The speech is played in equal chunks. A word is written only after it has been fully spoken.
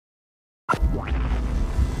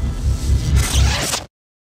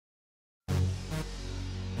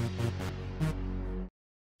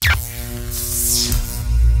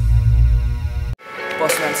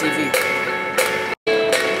BMTV.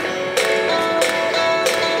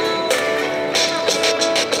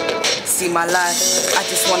 See my life, I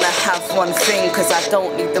just wanna have one thing, cause I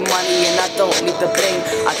don't need the money and I don't need the bling.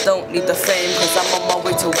 I don't need the fame, cause I'm on my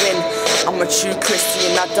way to win. I'm a true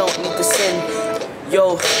Christian, I don't need the sin.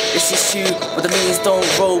 Yo, this is true, but the means don't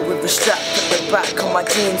roll with the strap at the back of my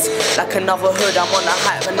jeans. Like another hood, I'm on a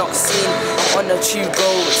hype but not seen. I'm on a true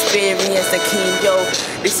goal, experience and keen. Yo,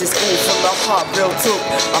 this is all from the heart, real talk.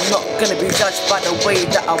 I'm not gonna be judged by the way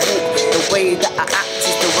that I walk. The way that I act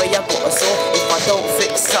is the way I got us all. If I don't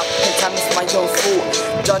fix up, then time it's my own fault.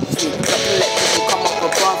 Judge me, not to let people come up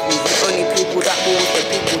above me. The only people that move, the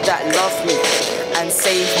people that love me and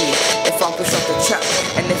save me if I'm pushed off the track.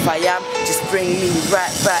 And if I am, just bring me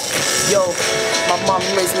right back. Yo, my mum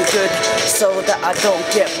raised me good so that I don't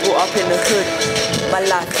get brought up in the hood. My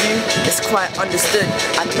life view is quite understood.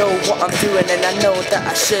 I know what I'm doing and I know that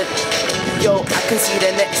I should. Yo, I can see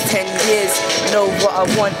the next 10 years. Know what I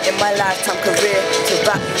want in my lifetime career to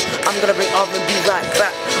rap. I'm gonna bring R&B right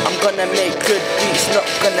back. I'm gonna make good beats, not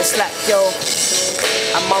gonna slack, yo.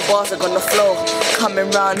 And my bars are gonna flow. Coming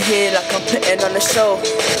round here like I'm putting on a show.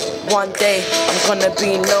 One day I'm gonna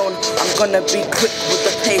be known. I'm gonna be quick with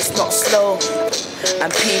the pace, not slow.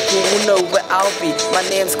 And people will know where I'll be. My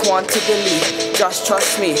name's Kuan, just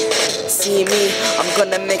trust me. See me, I'm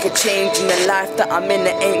gonna make a change in the life that I'm in.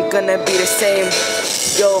 It ain't gonna be the same.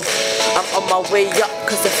 Yo, I'm on my way up,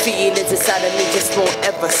 cause the feelings inside of me just won't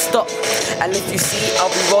ever stop. And if you see,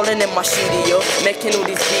 I'll be rolling in my studio, making all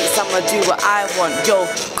these beats, I'ma do what I want. Yo,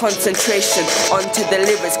 concentration onto the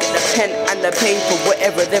lyrics, get the pen and the paper,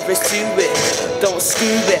 whatever there is to it. Don't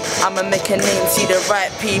screw it, I'ma make a name, see the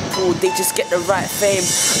right people, they just get the right fame.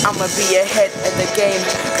 I'ma be ahead of the game,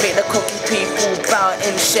 make the cocky people bow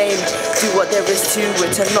in shame. Do what there is to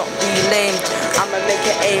it, to not be lame. I'ma make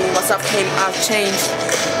an aim, once I've came, I've changed.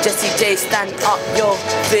 Jesse J, stand up, yo,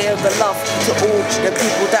 feel the love to all the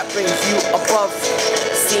people that bring you above.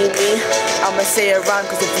 See me, I'ma say it around,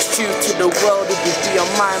 cause if it's true to the world, it will be on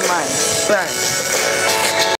my mind. Bang.